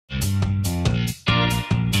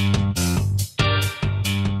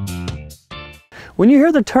When you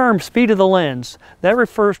hear the term speed of the lens, that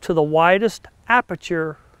refers to the widest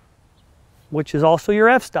aperture, which is also your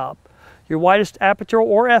f-stop. Your widest aperture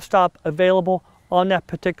or f-stop available on that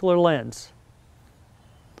particular lens.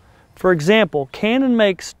 For example, Canon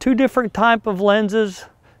makes two different type of lenses.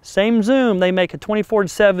 Same zoom, they make a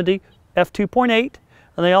 24-70 f2.8,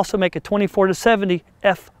 and they also make a 24-70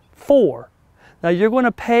 f4. Now you're going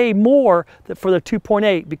to pay more for the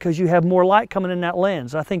 2.8 because you have more light coming in that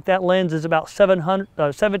lens. I think that lens is about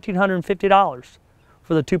 $1,750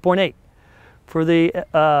 for the 2.8. For the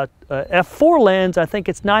f4 lens, I think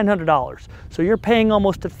it's $900. So you're paying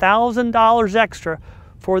almost $1,000 extra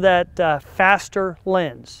for that faster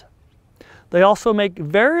lens. They also make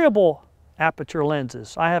variable aperture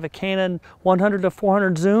lenses. I have a Canon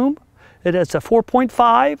 100-400 zoom. It's a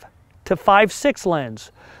 4.5 to 5.6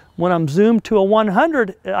 lens. When I'm zoomed to a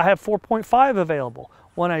 100, I have 4.5 available.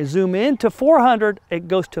 When I zoom into 400, it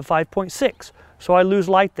goes to 5.6. So I lose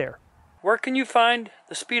light there. Where can you find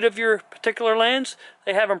the speed of your particular lens?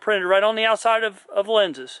 They have them printed right on the outside of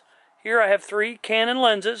lenses. Here I have 3 Canon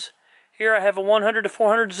lenses. Here I have a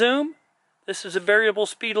 100-400 zoom. This is a variable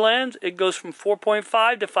speed lens. It goes from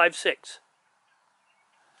 4.5 to 5.6.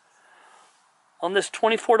 On this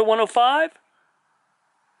 24-105,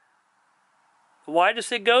 the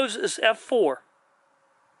widest it goes is f4.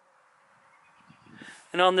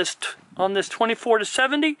 And on this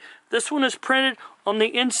 24-70, this one is printed on the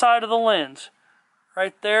inside of the lens.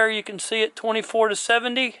 Right there you can see it,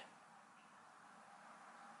 24-70.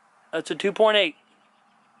 That's a 2.8.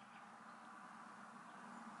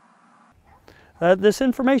 This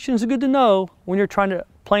information is good to know when you're trying to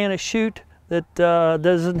plan a shoot that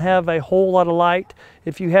doesn't have a whole lot of light.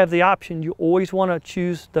 If you have the option, you always want to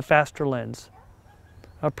choose the faster lens.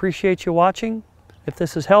 I appreciate you watching. If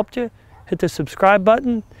this has helped you, hit the subscribe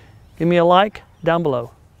button. Give me a like down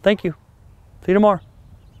below. Thank you. See you tomorrow.